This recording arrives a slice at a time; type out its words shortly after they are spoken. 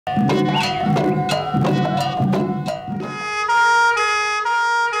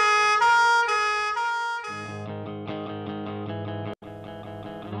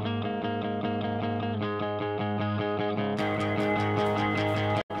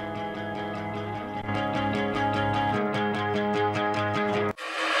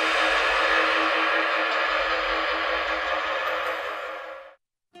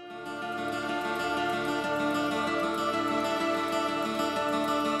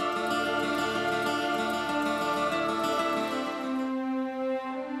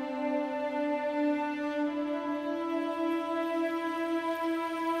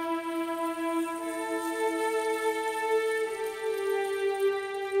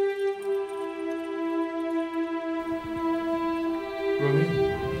Romy,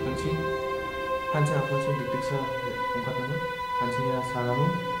 Anchi, Hancha Apache Dictixa, Unkatana, Anchia Saramu,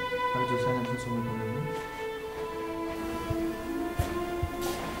 Arjusan and Sumu.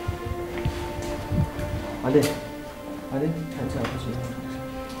 Ade, Hancha Apache.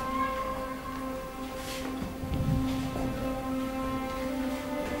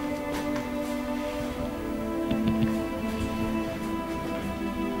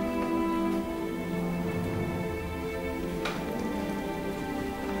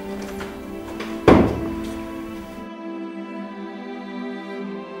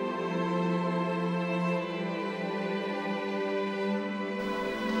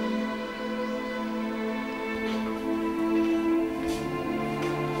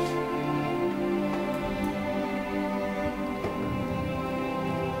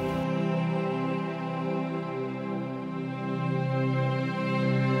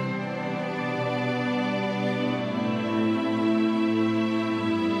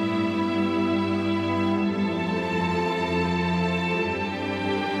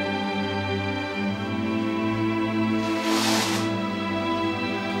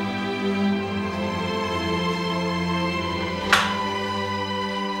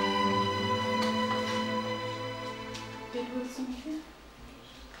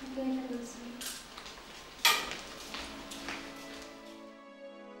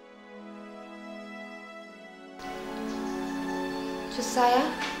 Josiah?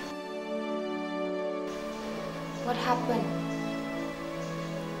 What happened?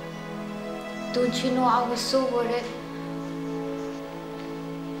 Don't you know I was so worried?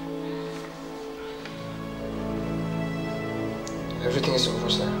 Everything is over,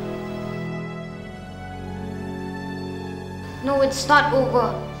 Sarah. No, it's not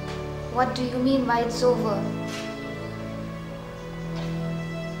over. What do you mean by it's over?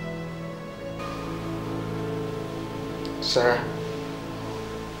 Sarah.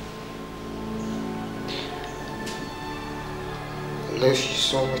 I love you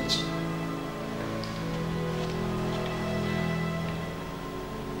so much.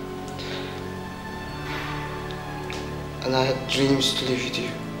 And I had dreams to live with you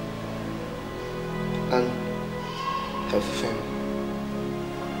and have a family.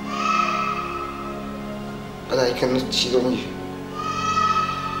 But I cannot cheat on you.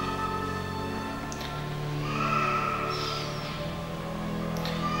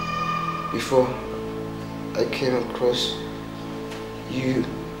 Before I came across you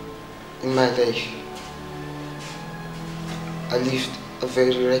in my life, I lived a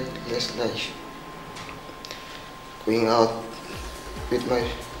very reckless life, going out with my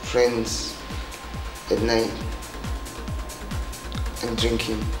friends at night and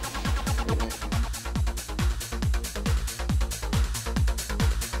drinking.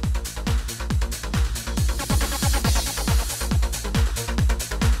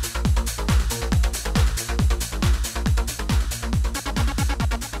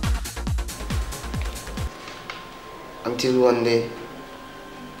 Until one day,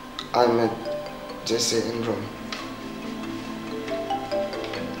 I met Jesse and Ron,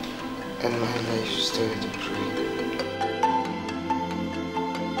 and my life started improving.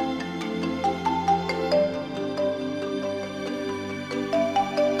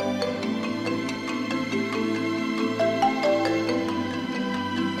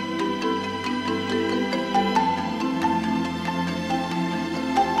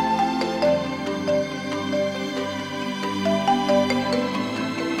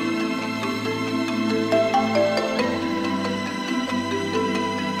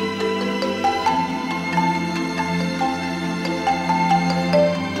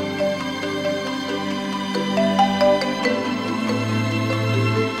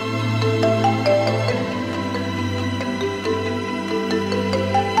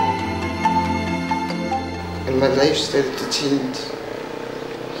 And my life started to change.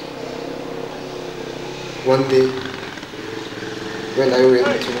 One day, when I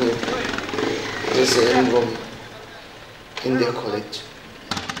went to meet Jesse and Ron in their college.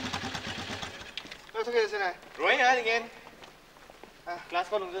 어떻게 되시나요? Roy again. 클래스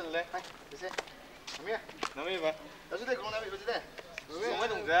걸음 되는데. 하이, Jesse. Come here. Nami ba? 어디대 그런 남이 어디대? Sumai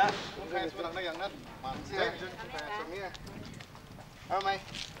동자. 공사에 수랑 나 양난. 만지. Come here. mày.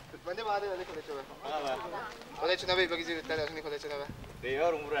 Vấn đề ba đây là college rồi. College na ba ibagi zil tala sini college na ba.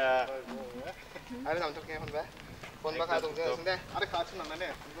 Deyo rumura. Are nam thok ke phone ba. Phone ba kha dong ja sunde. Are kha chun na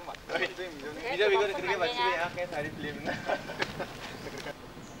ne. Bija bigo krike bachi be yahan ke sari film na.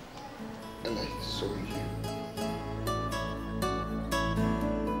 And I saw you.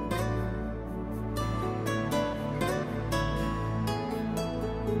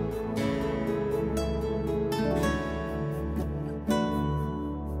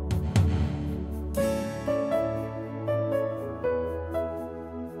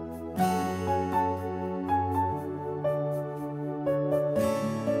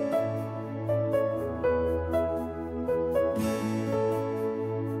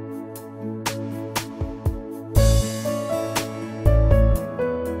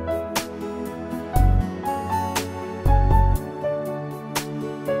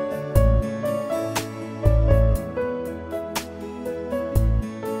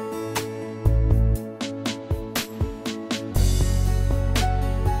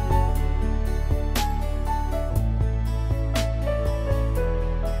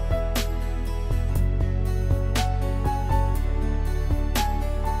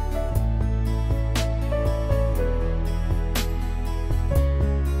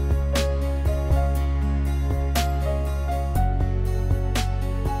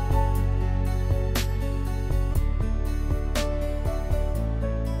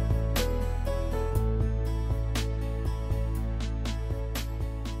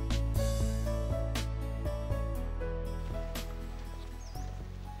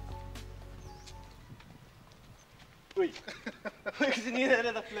 Uy. Sini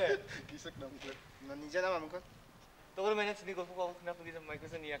ada tak flat. Isak dong flat. Nanija nama mungkin. तो अगर मैंने sini golf को kenapa kita mic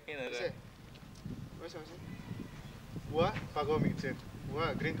से नहीं आके ना Wes. Wah, pago mixer.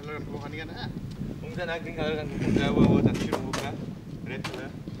 Wah, green color kan bukan kan ah. उनका ना green color kan buka वो तंग buka red color.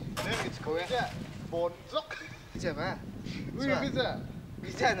 Nah, it's kau ya. Bonzok. Siapa? Wih,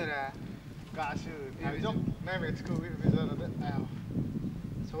 bisa nora. Kasu. Bonzok. Nah, it's kau wih bisa nora. Ayo.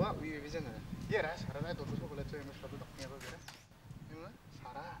 Soalnya wih bisa nora. Iya ras, karena itu tuh boleh cuy mesti satu doknya apa kira? Gimana?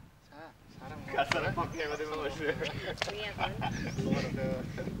 Sarang. Kasar pakai apa dulu mas? Iya kan?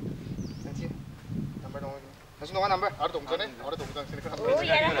 Nanti. Number. Hasil number. Ada tungguan ada tungguan sini kan. Oh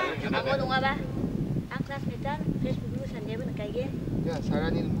iya lah, aku nunggu apa? Ang kelas medan, Facebook dulu sandia pun kayak gini. Ya,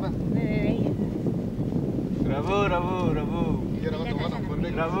 saranin apa? Rabu. Iya, aku tungguan number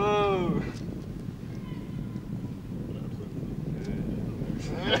deh. Rabu.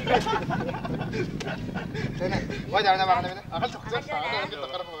 Wah, jangan makan ini. Akan sukses. Ada kita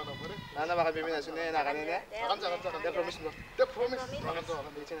karena makan nomor. Nana makan bimbing asune nakan ini. Akan jangan. Dia promise belum? Dia promise. Makan tuh,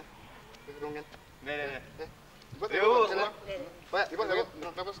 akan di sini. Di rumahnya. 네. 이번 여기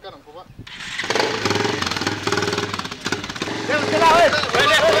나가 sekarang, Pak.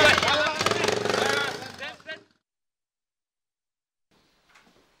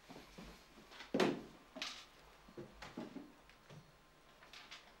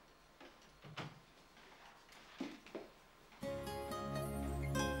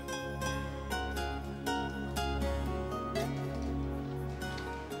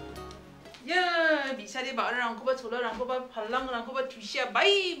 미샤리 말을 않고 봐 졸을 않고 봐 발랑을 않고 봐 두시야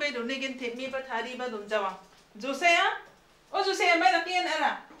바이 너네겐 대미 봐 다리 봐 논자와 조세야? 조세야 마이 나 끼엔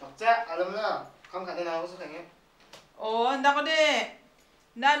알아 덕자 알음나 감 가는 나하고 소생해 나거데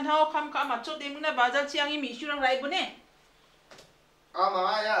난 하오 감가 맞춰 때문에 맞아 지향이 미슈랑 라이브네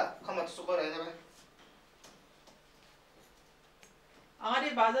마마야 감 맞춰 쏘거라 해봐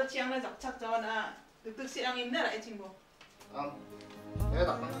아가리 맞아 지향나 작착 저거나 늑득시랑 있네 라이 친구 내가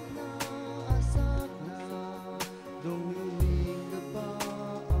닭방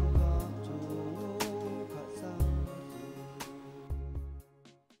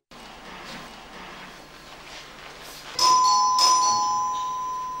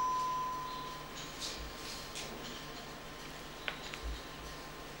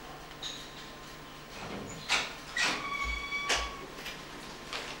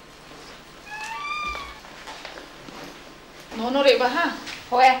너너 레바 하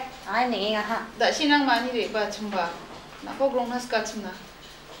Thôi, ai nỉ à ha? 나 신앙 많이 레바 참바 나 거그롱 하스까 참나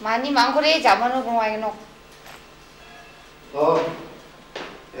Mani mang ko rin jaman ko ay no.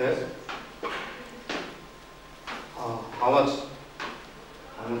 Yes. How much?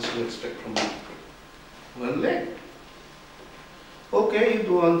 How much do you expect from me? 1 lakh. Okay, you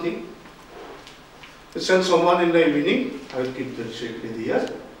do one thing. You send someone in the evening. I will keep the check with you. Okay,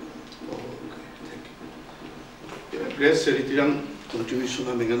 thank you. Grace, seritirang contribution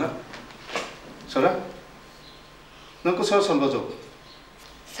namin na. Sarah, nangko sa sambajo.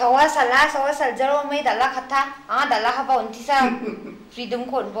 Sawa saljaro may dala kata. Dala ka pa unti sa freedom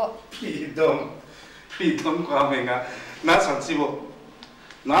kon bo. Freedom ko ame nga. Na sansibo.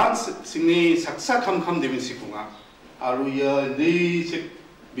 Na sini saksakamkam demin siku nga. Aruya ni sik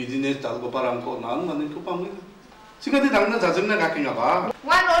business dalgo parang ko nan manin ko pamwe. Singati dangna jajamna kakinga ba.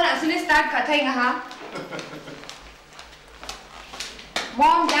 One roll ang sini start katay nga ha.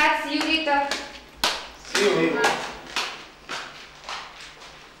 Mom, Dad, see you later. See you later.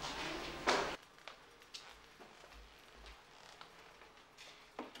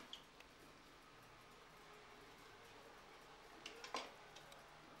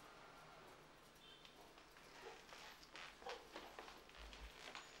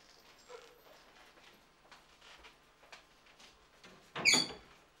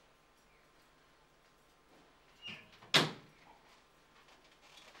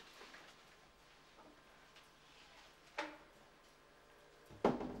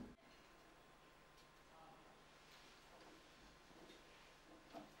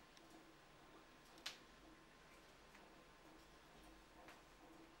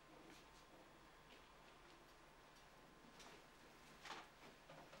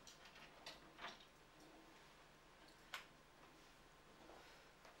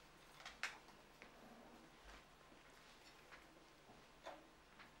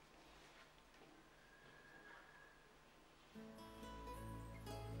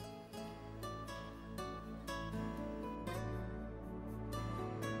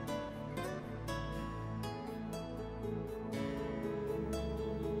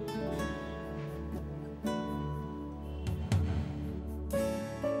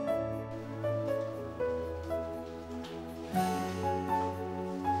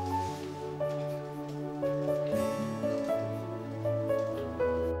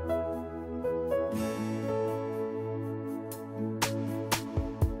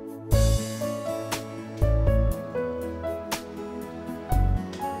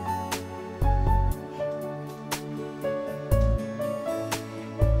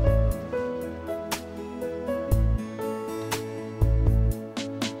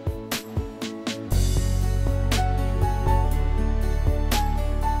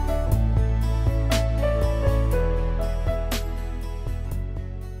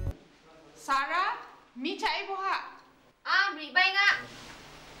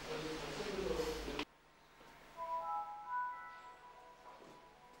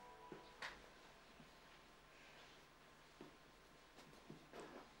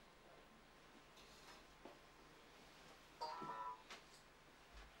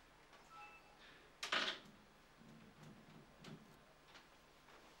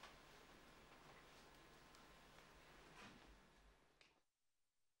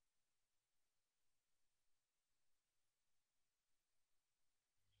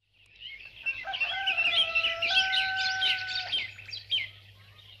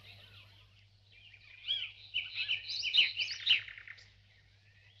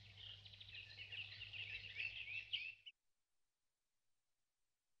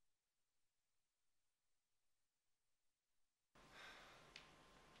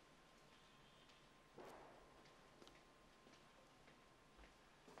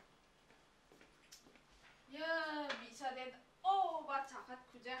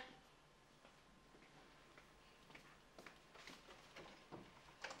 Kuja.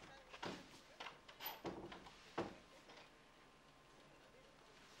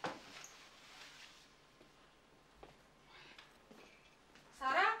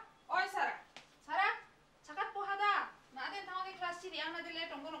 Sarah? Oi Sarah. Sarah? Cakat po hada. Na aden tawag di kelas sini ang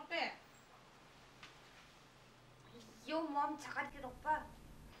nadile tonggo nokte. Yo mom chakat ki rokpa.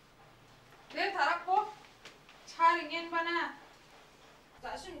 내 다락고 차링엔 바나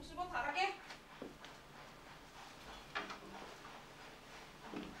자신 묵수보 다락에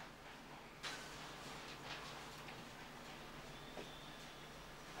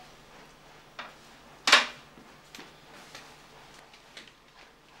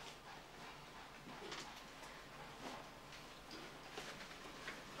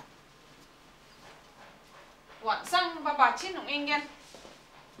완상 바바치 농행겐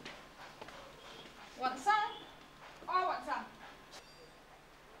완상 완상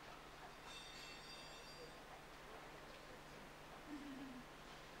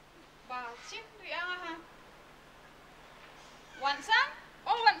바친 리앙아 완상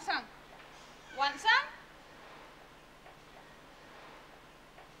완상 완상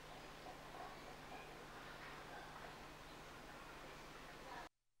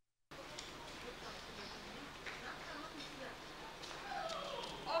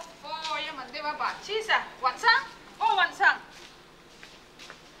ya mande babachi sa 완상 완상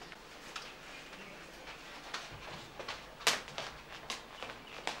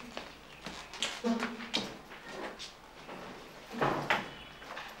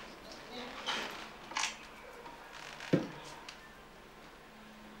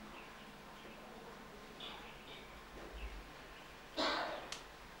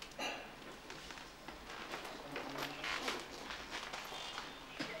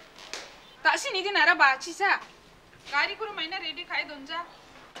तासी निधि नारा बाची सा गाड़ी को महीना ready खाई दोंजा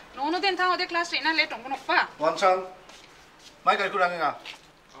नोनो दिन था ओदे क्लास रेना लेट होंगे नप्पा 원창 마이 갈고 라ङा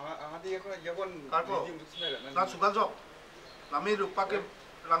아한테 여건 갈고 무슨 나 수간적 남이 룩밖에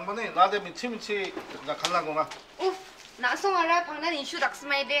랑번에 나데 미치 나 갈랑고가 Uff, na song ara phangna ni shu dak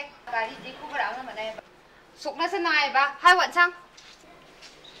smai de. Gari ji ko bara ang manai. Sokna sa nai ba. Hai wan chang.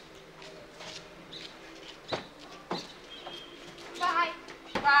 Bye.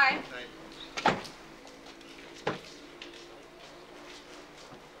 Bye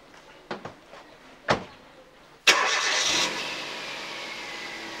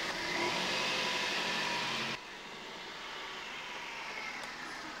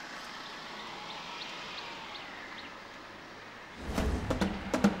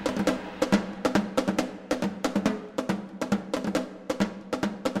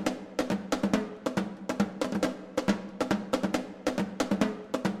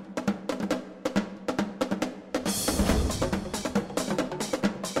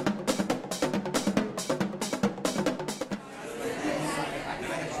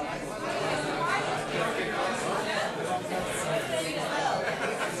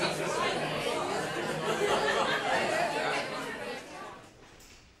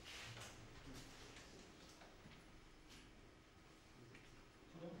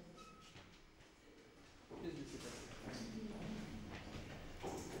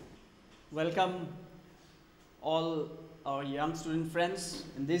Welcome all our young student friends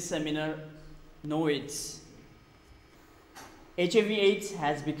in this seminar, No AIDS. HIV/AIDS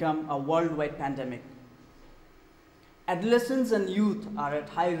has become a worldwide pandemic. Adolescents and youth are at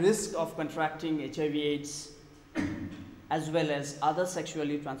high risk of contracting HIV/AIDS as well as other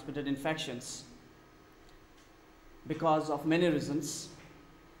sexually transmitted infections because of many reasons.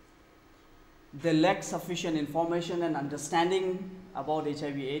 They lack sufficient information and understanding about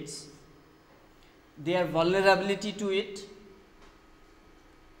HIV/AIDS, their vulnerability to it,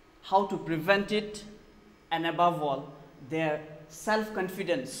 how to prevent it, and above all, their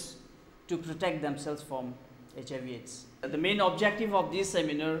self-confidence to protect themselves from HIV/AIDS. The main objective of this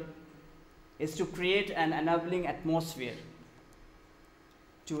seminar is to create an enabling atmosphere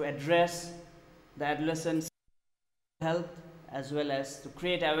to address the adolescents' health as well as to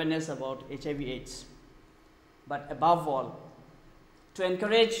create awareness about HIV/AIDS. But above all, to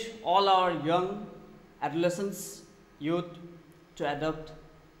encourage all our young adolescents, youth to adopt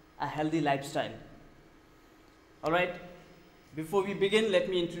a healthy lifestyle. All right, before we begin, let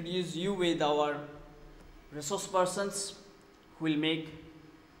me introduce you with our resource persons who will make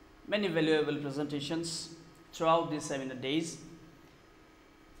many valuable presentations throughout these seminar days.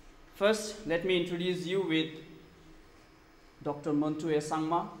 First, let me introduce you with Dr. Montu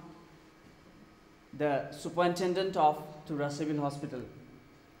Sangma, the Superintendent of Tura Civil Hospital.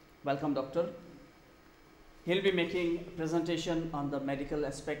 Welcome, Doctor. He'll be making a presentation on the medical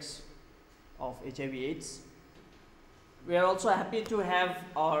aspects of HIV/AIDS. We are also happy to have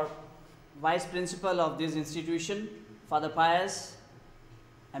our Vice Principal of this institution, Father Pius,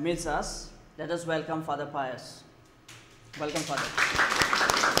 amidst us. Let us welcome Father Pius. Welcome, Father.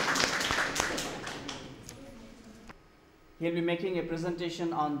 He'll be making a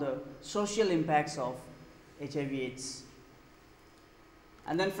presentation on the social impacts of HIV/AIDS.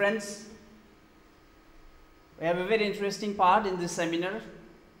 And then, friends, we have a very interesting part in this seminar.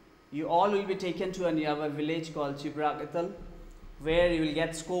 You all will be taken to a nearby village called Tura, where you will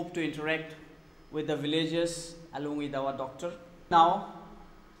get scope to interact with the villagers along with our doctor. Now,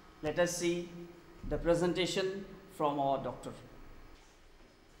 let us see the presentation from our doctor.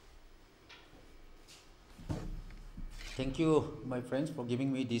 Thank you, my friends, for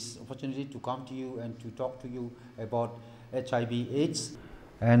giving me this opportunity to come to you and to talk to you about HIV/AIDS.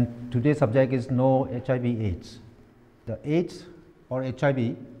 And today's subject is no HIV/AIDS. The AIDS or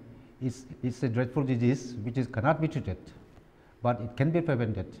HIV is a dreadful disease which cannot be treated, but it can be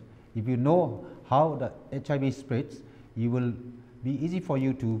prevented. If you know how the HIV spreads, it will be easy for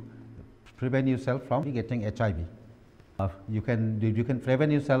you to prevent yourself from getting HIV. You can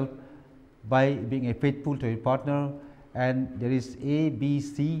prevent yourself by being faithful to your partner, and there is A, B,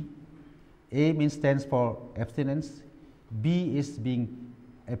 C. A means stands for abstinence, B is being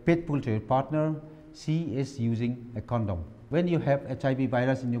faithful to your partner, C is using a condom. When you have HIV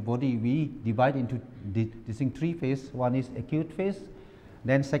virus in your body, we divide into distinct three phases. One is acute phase,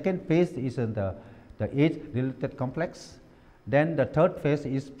 then second phase is the AIDS related complex, then the third phase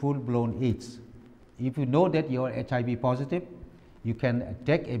is full blown AIDS. If you know that you are HIV positive, you can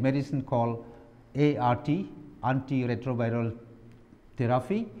take a medicine called ART, antiretroviral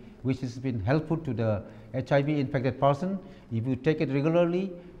therapy, which has been helpful to the HIV infected person. If you take it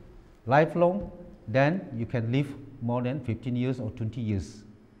regularly, lifelong, then you can live more than 15 years or 20 years.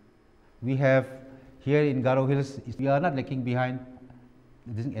 We have here in Garo Hills, we are not lagging behind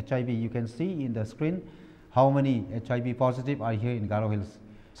this HIV. You can see in the screen how many HIV positive are here in Garo Hills.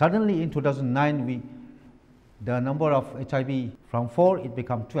 Suddenly in 2009, the number of HIV from 4 it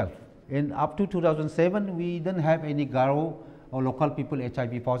became 12. And up to 2007, we didn't have any Garo or local people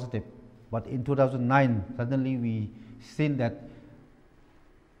HIV positive. But in 2009, suddenly we seen that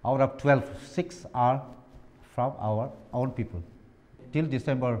out of 12, 6 are from our own people. Till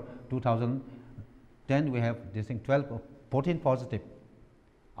December 2010, we have this thing 14 positive.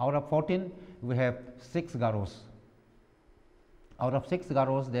 Out of 14, we have 6 Garos. Out of 6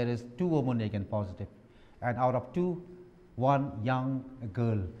 Garos, there is 2 women again positive. And out of 2, 1 young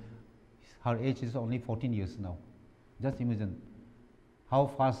girl. Her age is only 14 years now. Just imagine how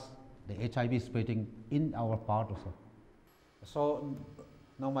fast the HIV is spreading in our part also. So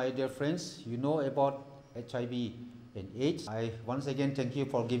now, my dear friends, you know about HIV and AIDS. I once again thank you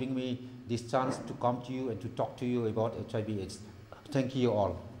for giving me this chance to come to you and to talk to you about HIV/AIDS. Thank you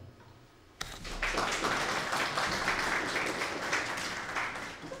all.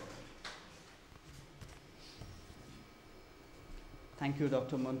 Thank you,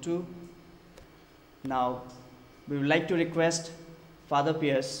 Dr. Montu. Now, we would like to request Father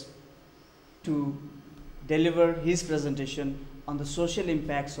Pierce to deliver his presentation on the social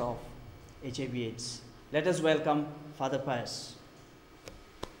impacts of HIV/AIDS. Let us welcome Father Pius.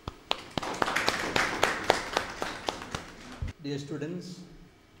 Dear students,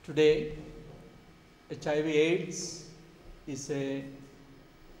 today HIV/AIDS is a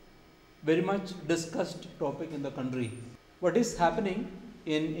very much discussed topic in the country. What is happening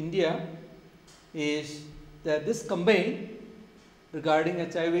in India is that this campaign regarding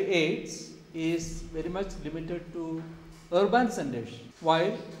HIV/AIDS is very much limited to urban centers,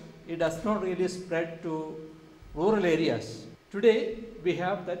 while it does not really spread to rural areas. Today, we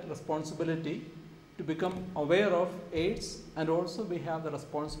have that responsibility to become aware of AIDS, and also we have the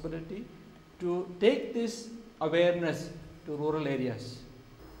responsibility to take this awareness to rural areas.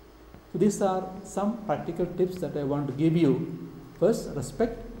 So these are some practical tips that I want to give you. First,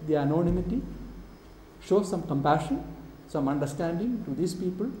 respect the anonymity, show some compassion, some understanding to these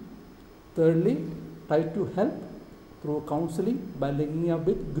people. Thirdly, try to help through counseling by linking up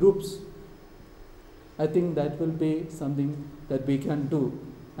with groups. I think that will be something that we can do.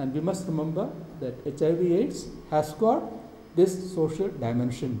 And we must remember that HIV/AIDS has got this social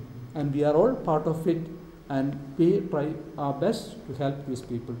dimension, and we are all part of it, and we try our best to help these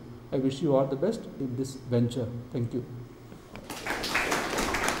people. I wish you all the best in this venture. Thank you.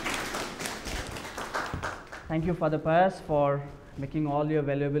 Thank you, Father Pius, for making all your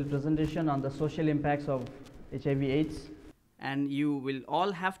valuable presentation on the social impacts of HIV/AIDS. And you will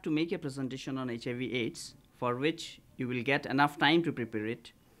all have to make a presentation on HIV/AIDS for which you will get enough time to prepare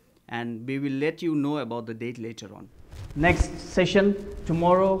it, and we will let you know about the date later on. Next session,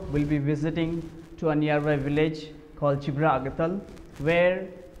 tomorrow, we'll be visiting to a nearby village called Chibra Agatal, where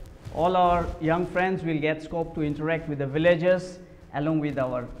all our young friends will get scope to interact with the villagers along with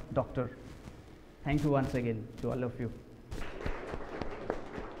our doctor. Thank you once again to all of you.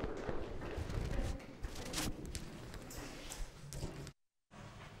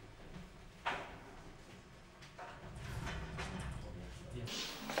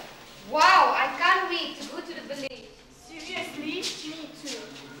 Wow, I can't wait to go to the village. Seriously? Me too.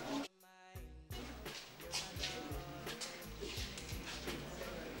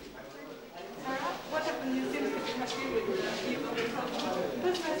 Sarah, what happened? You seem to be happy with people.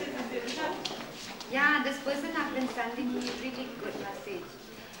 Whose message is it? Yeah, this person has been sending me a really good message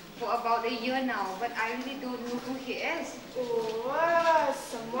for about a year now, but I really don't know who he is. Oh,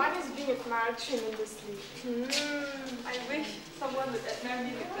 someone is being admired tremendously. I wish someone would admire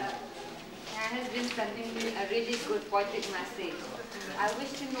me like that. Yeah, he has been sending me a really good poetic message. I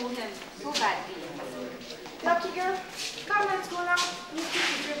wish to know him so badly. Lucky girl, come, let's go now. You need to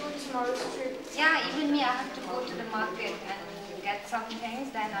prepare for tomorrow's trip. Yeah, even me, I have to go to the market and get some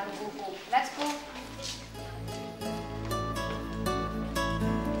things, then I'll go home. Let's go.